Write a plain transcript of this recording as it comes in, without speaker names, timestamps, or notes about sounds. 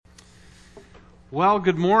Well,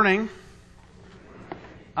 good morning.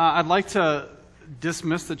 I'd like to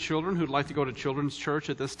dismiss the children who'd like to go to children's church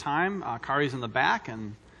at this time. Kari's in the back,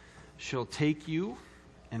 and she'll take you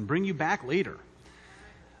and bring you back later.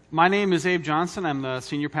 My name is Abe Johnson. I'm the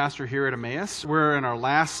senior pastor here at Emmaus. We're in our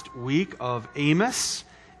last week of Amos,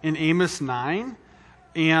 in Amos 9.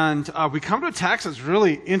 And we come to a text that's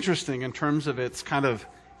really interesting in terms of its kind of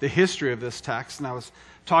the history of this text. And I was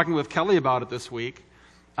talking with Kelly about it this week.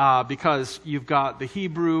 Because you've got the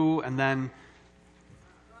Hebrew and then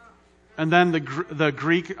the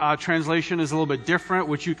Greek translation is a little bit different,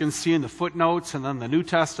 which you can see in the footnotes, and then the New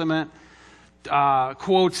Testament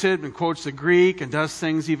quotes it and quotes the Greek and does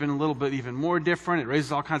things even a little bit even more different. It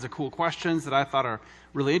raises all kinds of cool questions that I thought are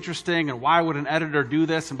really interesting, and why would an editor do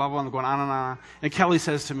this, and blah, blah, blah, and going on and on. And Kelly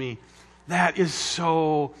says to me, "That is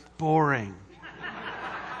so boring."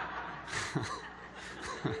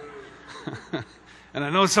 And I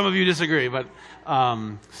know some of you disagree, but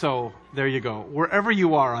so there you go. Wherever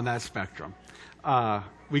you are on that spectrum.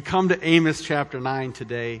 We come to Amos chapter 9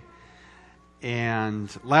 today. And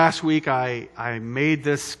last week I made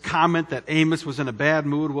this comment that Amos was in a bad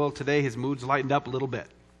mood. Well, today his mood's lightened up a little bit.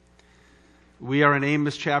 We are in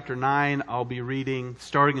Amos chapter 9. I'll be reading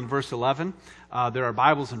starting in verse 11. There are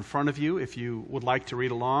Bibles in front of you if you would like to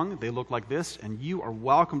read along. They look like this, and you are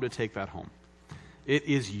welcome to take that home. It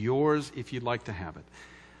is yours if you'd like to have it.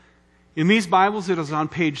 In these Bibles, it is on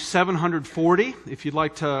page 740. If you'd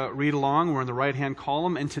like to read along, we're in the right-hand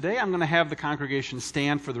column. And today I'm going to have the congregation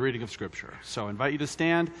stand for the reading of Scripture. So I invite you to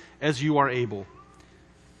stand as you are able.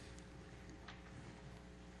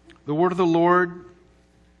 The word of the Lord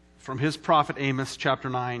from his prophet Amos,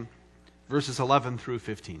 chapter 9, verses 11 through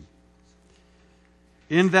 15.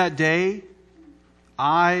 In that day,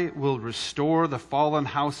 I will restore the fallen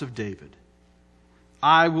house of David.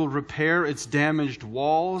 I will repair its damaged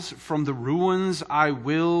walls. From the ruins I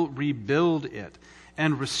will rebuild it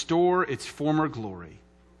and restore its former glory.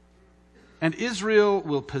 And Israel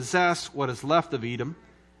will possess what is left of Edom,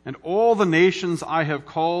 and all the nations I have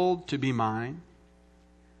called to be mine.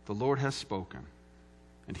 The Lord has spoken,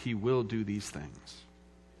 and he will do these things.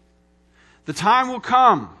 The time will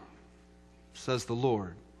come, says the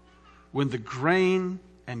Lord, when the grain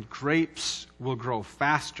and grapes will grow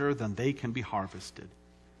faster than they can be harvested.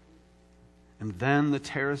 And then the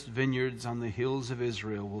terraced vineyards on the hills of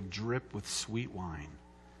Israel will drip with sweet wine.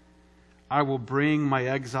 I will bring my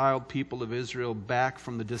exiled people of Israel back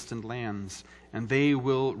from the distant lands, and they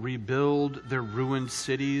will rebuild their ruined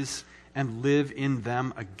cities and live in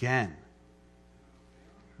them again.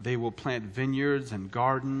 They will plant vineyards and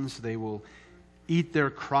gardens. They will eat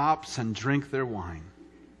their crops and drink their wine.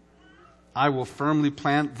 I will firmly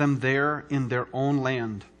plant them there in their own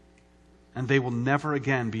land, and they will never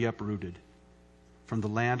again be uprooted from the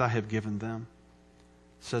land I have given them,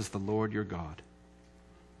 says the Lord your God.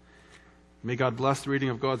 May God bless the reading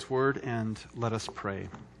of God's word, and let us pray.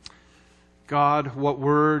 God, what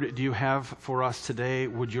word do you have for us today?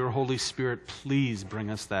 Would your Holy Spirit please bring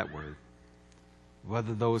us that word,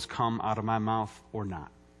 whether those come out of my mouth or not.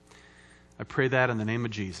 I pray that in the name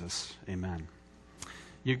of Jesus. Amen.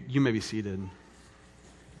 You may be seated.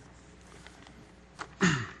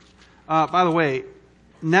 By the way,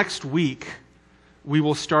 next week we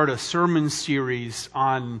will start a sermon series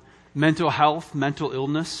on mental health, mental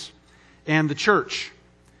illness, and the church.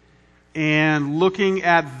 And looking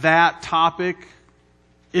at that topic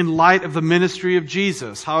in light of the ministry of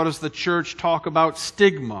Jesus. How does the church talk about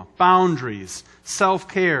stigma, boundaries,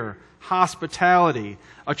 self-care, hospitality,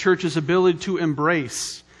 a church's ability to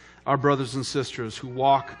embrace our brothers and sisters who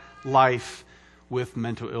walk life with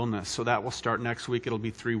mental illness. So that will start next week. It'll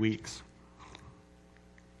be 3 weeks.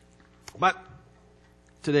 But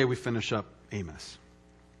today we finish up Amos.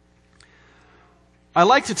 I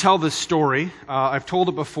like to tell this story. I've told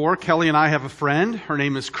it before. Kelly and I have a friend. Her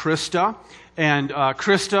name is Krista. And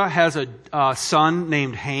Krista has a son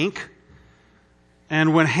named Hank.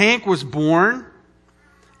 And when Hank was born,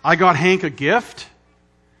 I got Hank a gift.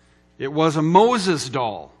 It was a Moses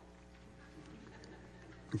doll.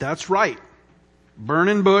 That's right.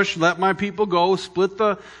 Burning bush, let my people go, split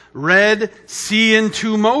the Red Sea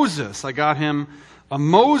into Moses. I got him a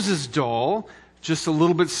Moses doll, just a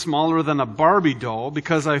little bit smaller than a Barbie doll,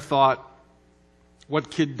 because I thought, what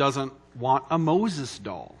kid doesn't want a Moses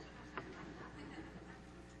doll?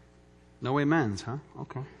 No amens, huh?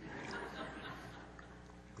 Okay.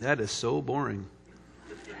 That is so boring.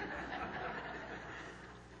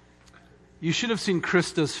 You should have seen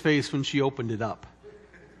Krista's face when she opened it up.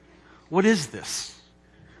 "What is this?"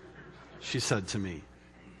 she said to me.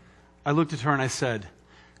 I looked at her and I said,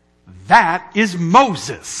 "That is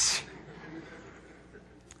Moses."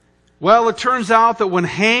 Well, it turns out that when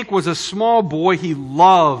Hank was a small boy, he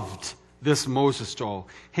loved this Moses doll.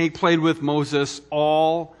 Hank played with Moses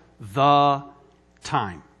all the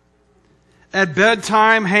time. At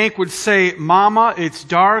bedtime, Hank would say, "Mama, it's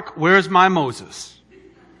dark. Where's my Moses?"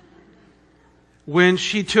 When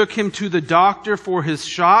she took him to the doctor for his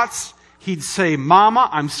shots, he'd say, "Mama,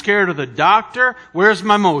 I'm scared of the doctor. Where's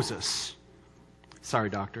my Moses?" Sorry,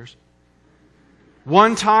 doctors.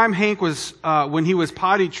 One time, when he was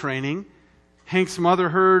potty training, Hank's mother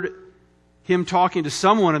heard him talking to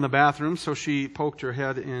someone in the bathroom, so she poked her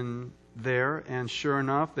head in there, and sure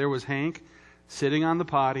enough, there was Hank sitting on the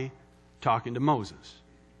potty talking to Moses.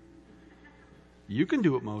 You can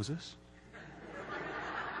do it, Moses.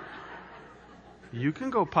 You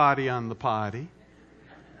can go potty on the potty.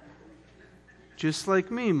 Just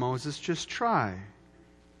like me, Moses, just try.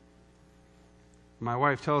 My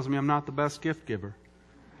wife tells me I'm not the best gift giver.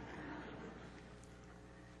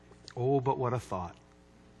 Oh, but what a thought.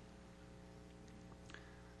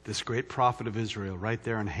 This great prophet of Israel right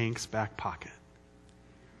there in Hank's back pocket.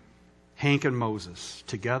 Hank and Moses,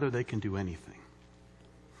 together they can do anything.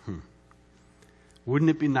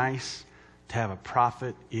 Wouldn't it be nice to have a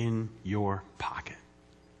prophet in your pocket?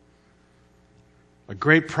 A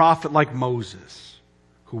great prophet like Moses,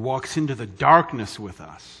 who walks into the darkness with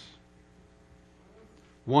us.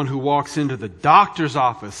 One who walks into the doctor's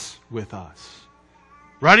office with us,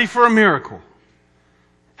 ready for a miracle,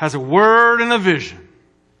 has a word and a vision.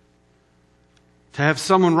 To have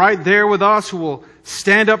someone right there with us who will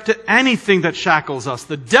stand up to anything that shackles us.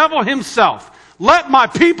 The devil himself. Let my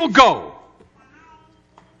people go.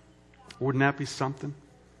 Wouldn't that be something?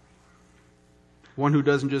 One who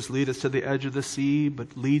doesn't just lead us to the edge of the sea,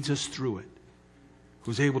 but leads us through it.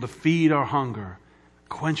 Who's able to feed our hunger,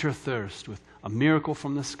 quench our thirst with a miracle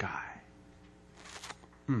from the sky.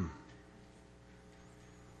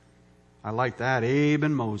 I like that. Abe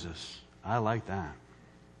and Moses. I like that.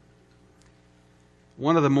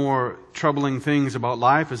 One of the more troubling things about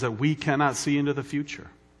life is that we cannot see into the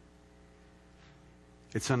future.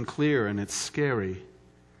 It's unclear and it's scary.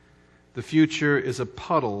 The future is a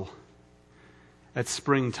puddle at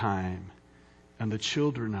springtime, and the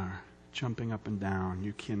children are jumping up and down.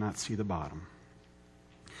 You cannot see the bottom.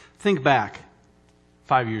 Think back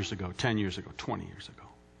 5 years ago, 10 years ago, 20 years ago.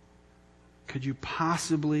 Could you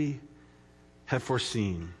possibly have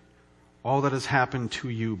foreseen all that has happened to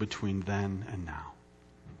you between then and now?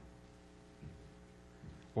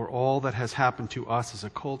 Or all that has happened to us as a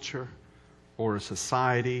culture, or a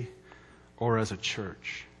society, or as a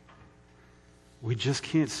church? We just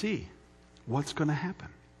can't see what's going to happen.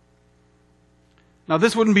 Now,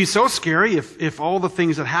 this wouldn't be so scary if all the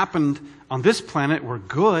things that happened on this planet were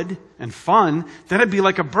good and fun. Then it'd be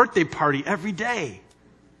like a birthday party every day.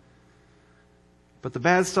 But the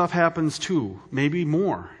bad stuff happens too, maybe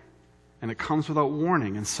more. And it comes without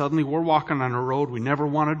warning. And suddenly we're walking on a road we never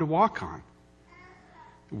wanted to walk on.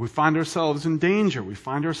 We find ourselves in danger. We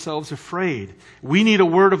find ourselves afraid. We need a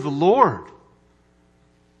word of the Lord.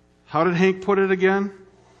 How did Hank put it again?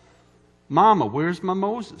 "Mama, where's my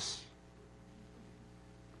Moses?"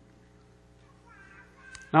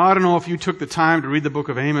 Now, I don't know if you took the time to read the book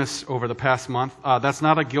of Amos over the past month. That's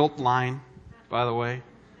not a guilt line, by the way.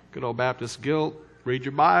 Good old Baptist guilt. Read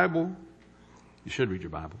your Bible. You should read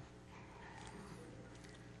your Bible.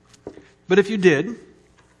 But if you did,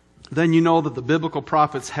 then you know that the biblical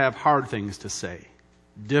prophets have hard things to say,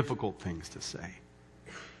 difficult things to say.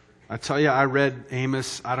 I tell you, I read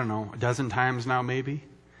Amos, I don't know, a dozen times now maybe,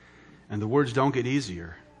 and the words don't get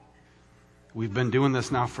easier. We've been doing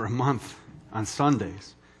this now for a month on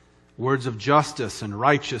Sundays. Words of justice and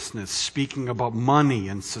righteousness, speaking about money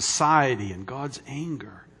and society and God's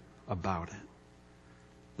anger about it.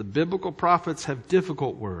 The biblical prophets have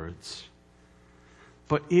difficult words,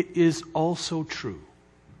 but it is also true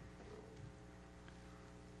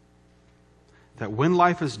that when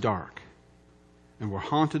life is dark and we're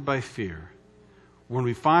haunted by fear, when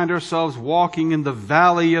we find ourselves walking in the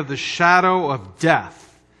valley of the shadow of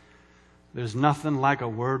death, there's nothing like a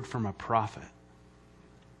word from a prophet.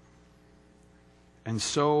 And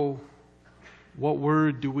so, what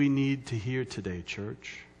word do we need to hear today,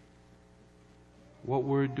 church? What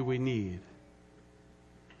word do we need?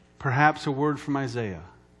 Perhaps a word from Isaiah.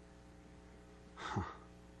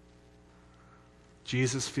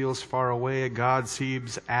 Jesus feels far away, God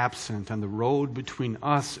seems absent, and the road between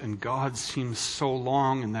us and God seems so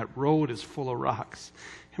long, and that road is full of rocks,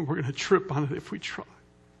 and we're going to trip on it if we try.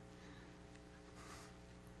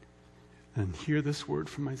 And hear this word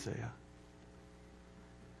from Isaiah.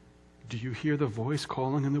 Do you hear the voice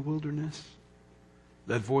calling in the wilderness?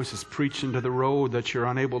 That voice is preaching to the road that you're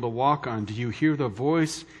unable to walk on. Do you hear the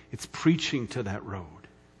voice? It's preaching to that road.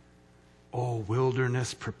 Oh,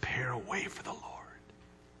 wilderness, prepare a way for the Lord.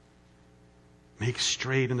 Make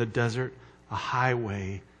straight in the desert a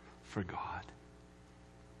highway for God.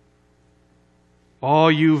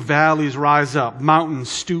 All you valleys rise up, mountains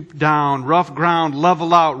stoop down, rough ground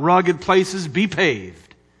level out, rugged places be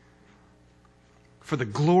paved. For the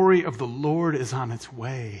glory of the Lord is on its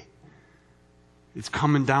way. It's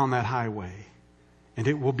coming down that highway, and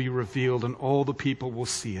it will be revealed, and all the people will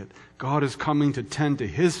see it. God is coming to tend to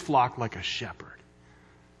His flock like a shepherd.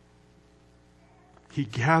 He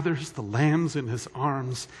gathers the lambs in His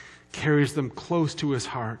arms, carries them close to His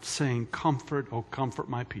heart, saying, "Comfort, oh comfort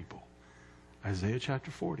my people." Isaiah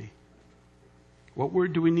chapter 40. What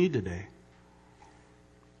word do we need today?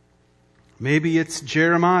 Maybe it's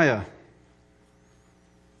Jeremiah.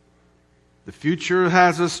 The future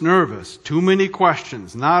has us nervous. Too many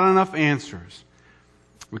questions, not enough answers.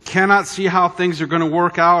 We cannot see how things are going to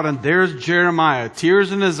work out, and there's Jeremiah,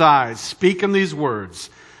 tears in his eyes, speaking these words.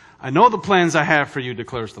 "I know the plans I have for you,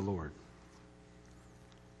 declares the Lord."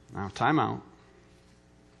 Now, time out.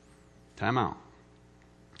 Time out.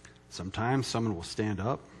 Sometimes someone will stand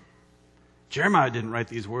up. Jeremiah didn't write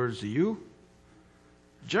these words to you.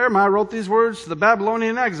 Jeremiah wrote these words to the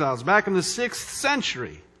Babylonian exiles back in the 6th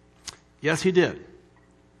century. Yes, he did.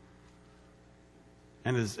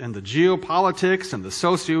 And the geopolitics and the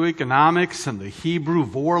socioeconomics and the Hebrew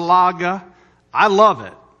Vorlage, I love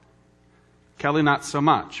it. Kelly, not so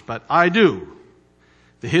much, but I do.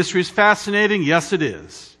 The history is fascinating. Yes, it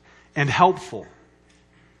is. And helpful.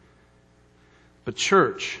 But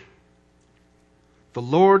church,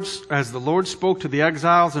 as the Lord spoke to the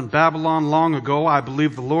exiles in Babylon long ago, I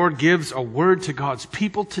believe the Lord gives a word to God's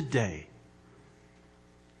people today.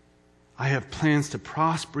 I have plans to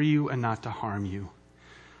prosper you and not to harm you.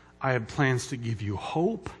 I have plans to give you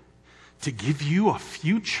hope, to give you a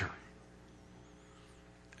future.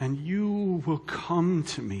 And you will come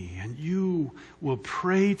to me, and you will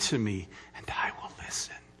pray to me, and I will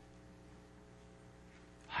listen.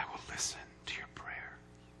 I will listen to your prayer.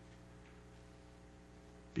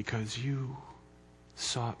 Because you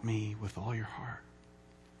sought me with all your heart.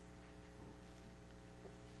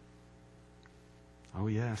 Oh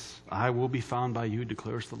yes, I will be found by you,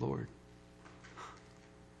 declares the Lord.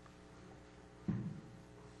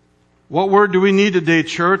 What word do we need today,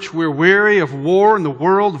 church? We're weary of war in the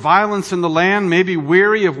world, violence in the land, maybe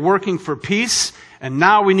weary of working for peace, and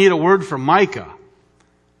now we need a word from Micah.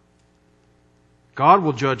 God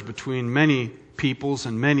will judge between many peoples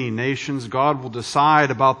and many nations. God will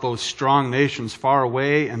decide about those strong nations far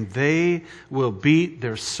away, and they will beat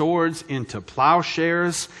their swords into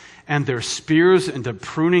plowshares and their spears into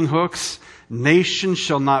pruning hooks. Nation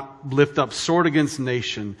shall not lift up sword against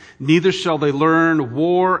nation, neither shall they learn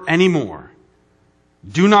war anymore.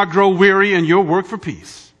 Do not grow weary in your work for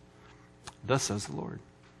peace. Thus says the Lord.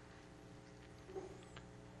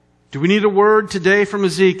 Do we need a word today from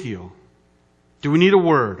Ezekiel? Do we need a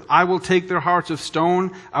word? I will take their hearts of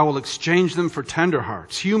stone, I will exchange them for tender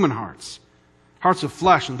hearts, human hearts, hearts of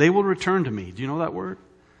flesh, and they will return to me. Do you know that word?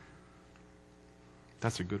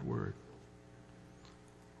 That's a good word.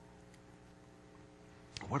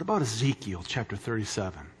 What about Ezekiel chapter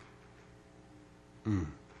 37? Do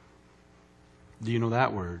you know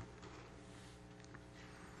that word?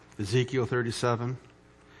 Ezekiel 37.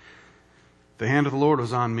 The hand of the Lord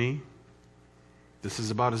was on me. This is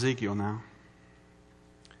about Ezekiel now.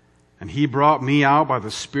 And He brought me out by the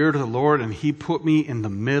Spirit of the Lord, and He put me in the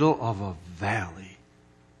middle of a valley.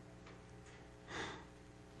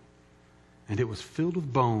 And it was filled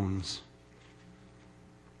with bones.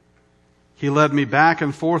 He led me back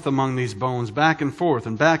and forth among these bones, back and forth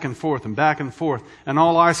and back and forth and back and forth. And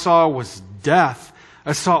all I saw was death.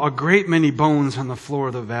 I saw a great many bones on the floor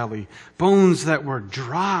of the valley, bones that were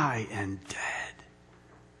dry and dead.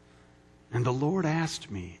 And the Lord asked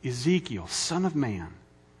me, Ezekiel, son of man,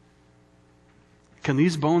 can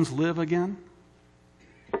these bones live again?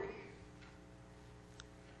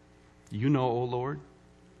 You know, O Lord.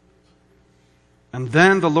 And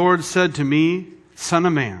then the Lord said to me, son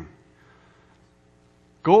of man,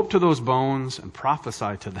 go up to those bones and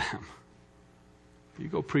prophesy to them. You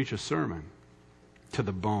go preach a sermon to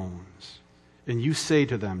the bones. And you say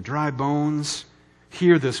to them, dry bones,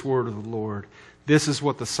 hear this word of the Lord. This is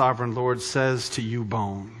what the sovereign Lord says to you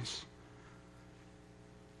bones.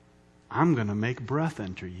 I'm going to make breath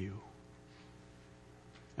enter you.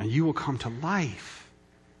 And you will come to life.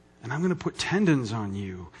 And I'm going to put tendons on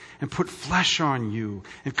you and put flesh on you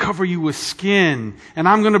and cover you with skin. And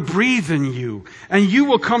I'm going to breathe in you. And you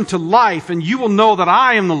will come to life and you will know that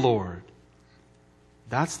I am the Lord.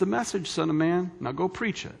 That's the message, Son of Man. Now go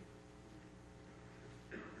preach it.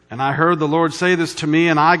 And I heard the Lord say this to me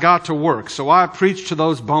and I got to work. So I preached to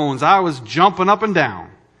those bones. I was jumping up and down.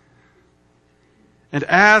 And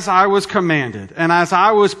as I was commanded, and as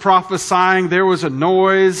I was prophesying, there was a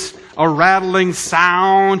noise, a rattling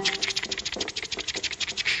sound,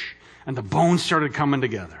 and the bones started coming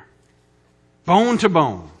together. Bone to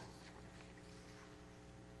bone.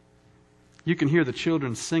 You can hear the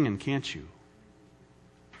children singing, can't you?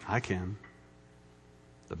 I can.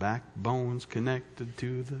 The backbone's connected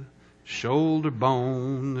to the shoulder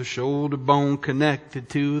bone connected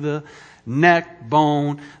to the neck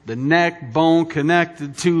bone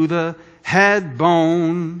connected to the head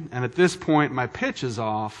bone. And at this point, my pitch is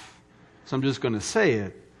off, so I'm just going to say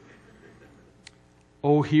it.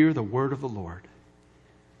 Oh, hear the word of the Lord.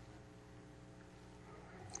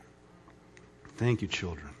 Thank you,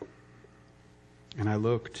 children. And I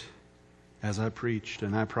looked as I preached,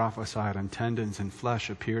 and I prophesied, and tendons and flesh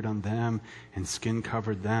appeared on them, and skin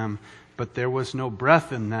covered them, but there was no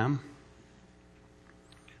breath in them.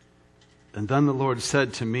 And then the Lord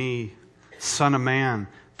said to me, Son of man,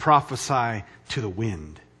 prophesy to the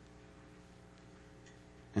wind.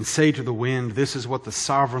 And say to the wind, this is what the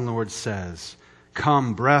sovereign Lord says.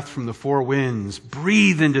 Come, breath from the four winds,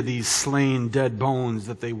 breathe into these slain dead bones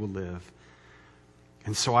that they will live.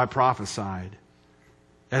 And so I prophesied,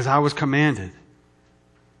 as I was commanded.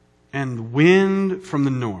 And wind from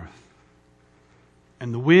the north,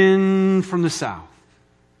 and the wind from the south,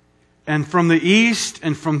 and from the east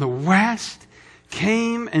and from the west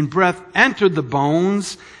came, and breath entered the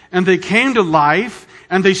bones, and they came to life,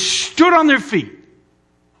 and they stood on their feet.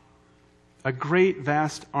 A great,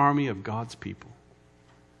 vast army of God's people.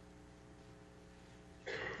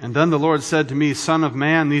 And then the Lord said to me, Son of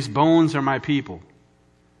man, these bones are my people.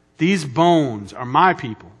 These bones are my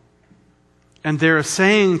people. And they're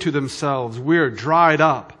saying to themselves, we're dried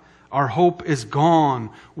up. Our hope is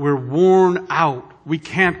gone. We're worn out. We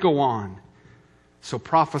can't go on. So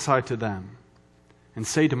prophesy to them and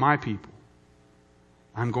say to my people,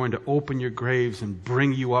 I'm going to open your graves and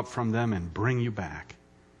bring you up from them and bring you back.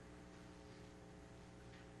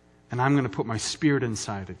 And I'm going to put my spirit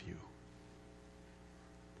inside of you.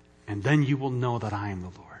 And then you will know that I am the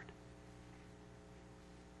Lord.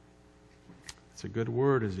 It's a good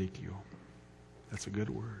word, Ezekiel. That's a good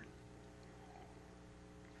word.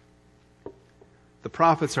 The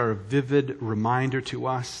prophets are a vivid reminder to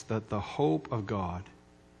us that the hope of God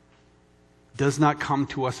does not come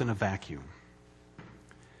to us in a vacuum.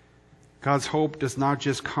 God's hope does not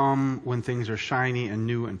just come when things are shiny and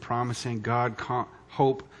new and promising. God's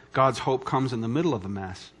hope comes in the middle of the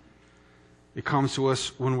mess. It comes to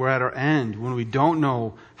us when we're at our end, when we don't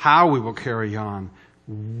know how we will carry on.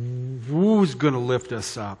 Who's going to lift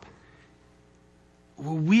us up?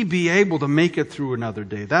 Will we be able to make it through another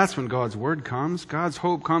day? That's when God's word comes. God's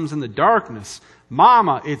hope comes in the darkness.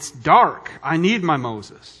 Mama, it's dark. I need my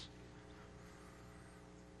Moses.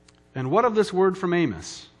 And what of this word from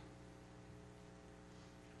Amos?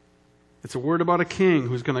 It's a word about a king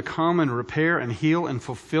who's going to come and repair and heal and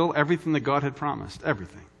fulfill everything that God had promised.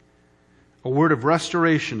 Everything. A word of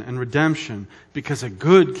restoration and redemption because a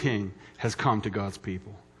good king has come to God's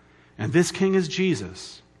people. And this king is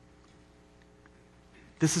Jesus.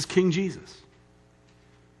 This is King Jesus.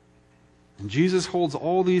 And Jesus holds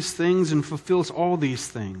all these things and fulfills all these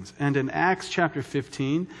things. And in Acts chapter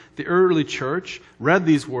 15, the early church read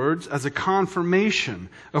these words as a confirmation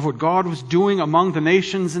of what God was doing among the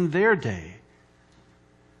nations in their day.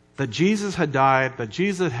 That Jesus had died, that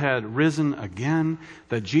Jesus had risen again,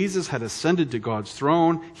 that Jesus had ascended to God's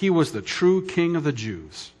throne. He was the true King of the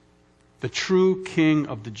Jews. The true King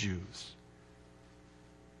of the Jews.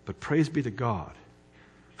 But praise be to God.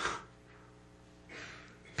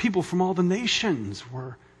 People from all the nations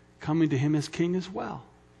were coming to him as king as well.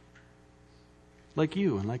 Like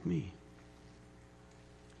you and like me.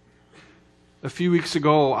 A few weeks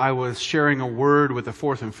ago, I was sharing a word with the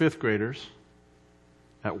 4th and 5th graders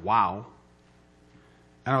at WOW.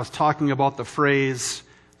 And I was talking about the phrase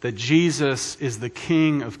that Jesus is the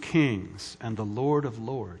King of Kings and the Lord of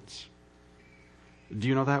Lords. Do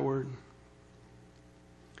you know that word?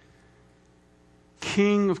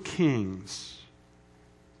 King of Kings.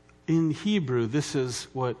 In Hebrew, this is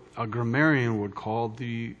what a grammarian would call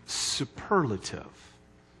the superlative.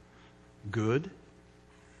 Good,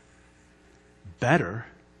 better,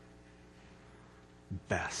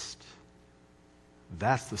 best.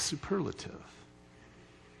 That's the superlative.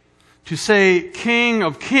 To say King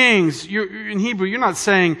of Kings, in Hebrew, you're not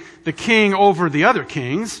saying the king over the other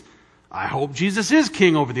kings. I hope Jesus is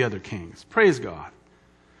king over the other kings. Praise God.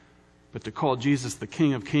 But to call Jesus the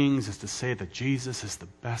King of Kings is to say that Jesus is the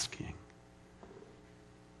best king.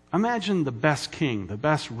 Imagine the best king, the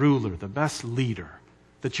best ruler, the best leader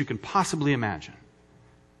that you can possibly imagine.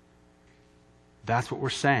 That's what we're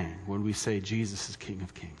saying when we say Jesus is King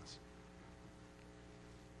of Kings.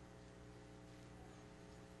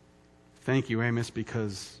 Thank you, Amos,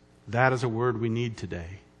 because that is a word we need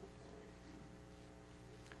today.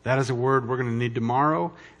 That is a word we're going to need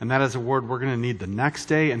tomorrow, and that is a word we're going to need the next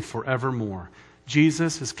day and forevermore.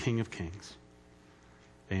 Jesus is King of Kings.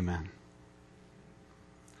 Amen.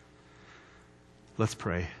 Let's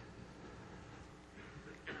pray.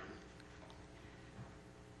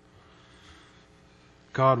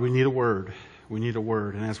 God, we need a word. We need a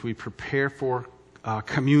word. And as we prepare for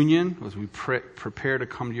communion, as we prepare to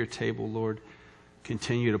come to your table, Lord,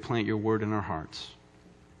 continue to plant your word in our hearts,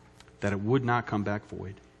 that it would not come back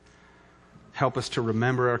void. Help us to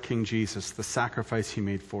remember our King Jesus, the sacrifice he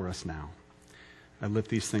made for us now. I lift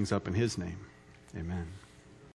these things up in his name. Amen.